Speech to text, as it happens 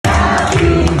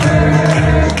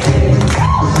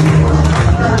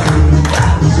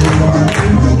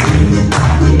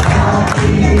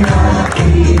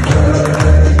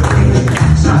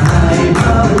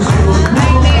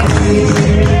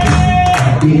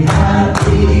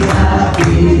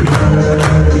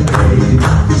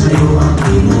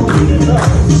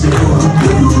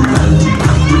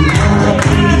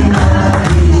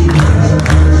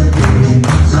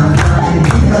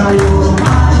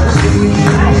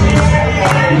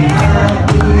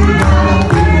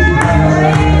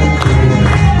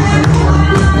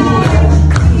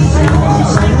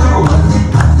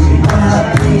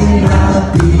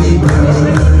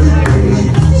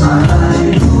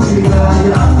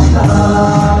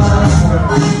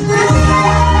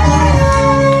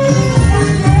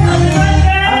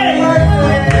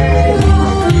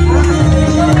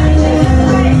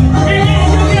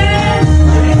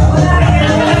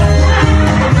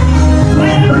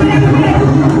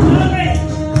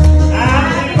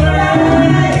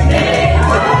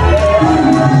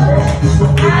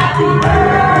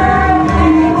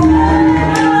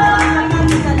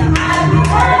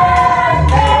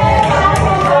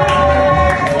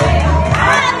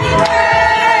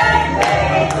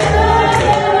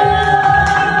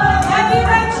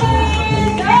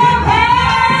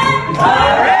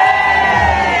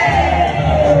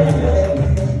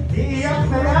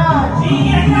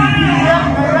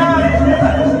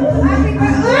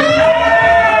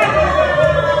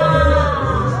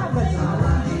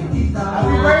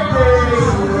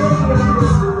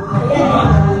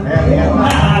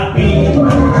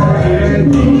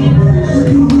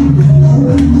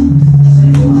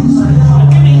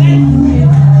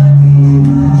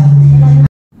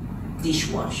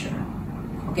Dishwasher.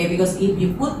 Okay, because if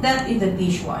you put that in the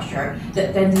dishwasher,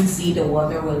 the tendency the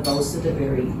water will go to the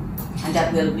very, and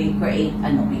that will create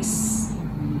a noise.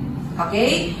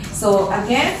 Okay, so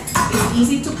again, it's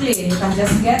easy to clean. You can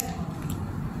just get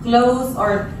clothes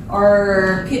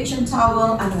or kitchen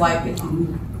towel and wipe it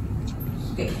on.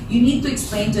 Okay, you need to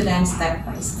explain to them step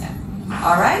by step.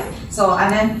 All right, so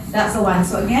and then that's the one.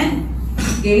 So again,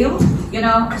 Gayle, you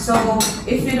know, so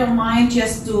if you don't mind,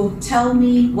 just to tell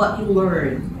me what you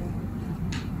learned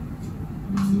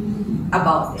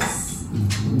about this.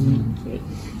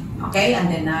 Okay, and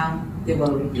then now they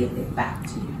will repeat it back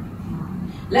to you.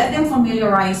 Let them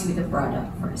familiarize with the product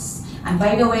first. And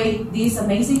by the way, this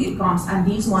amazing it comes, and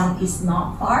this one is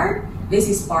not part. This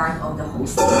is part of the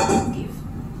hosting gift.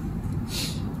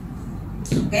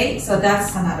 Okay, so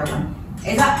that's another one.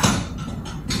 Is that?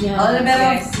 Yeah. All the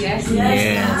better? Yes.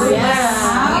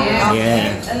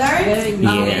 Alert?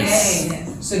 Yes. Okay.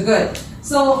 So good.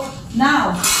 So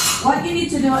now, what you need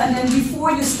to do, and then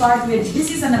before you start with, this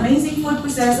is an amazing food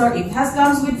processor. It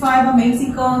comes with 5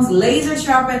 amazing cones, laser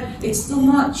sharpened. It's too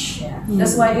much. Yeah.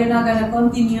 That's why they're not gonna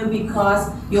continue, because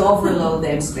you overload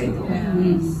them straight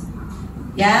away.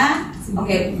 Yeah?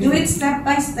 Okay, do it step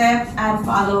by step and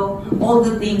follow all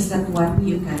the things that what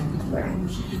you can learn.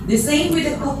 The same with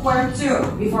the cookware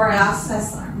too, before I ask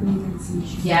Cesar.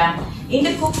 Yeah, in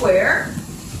the cookware,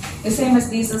 the same as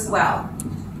this as well.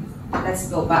 Let's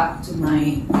go back to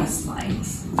my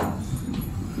slides.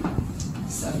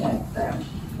 So that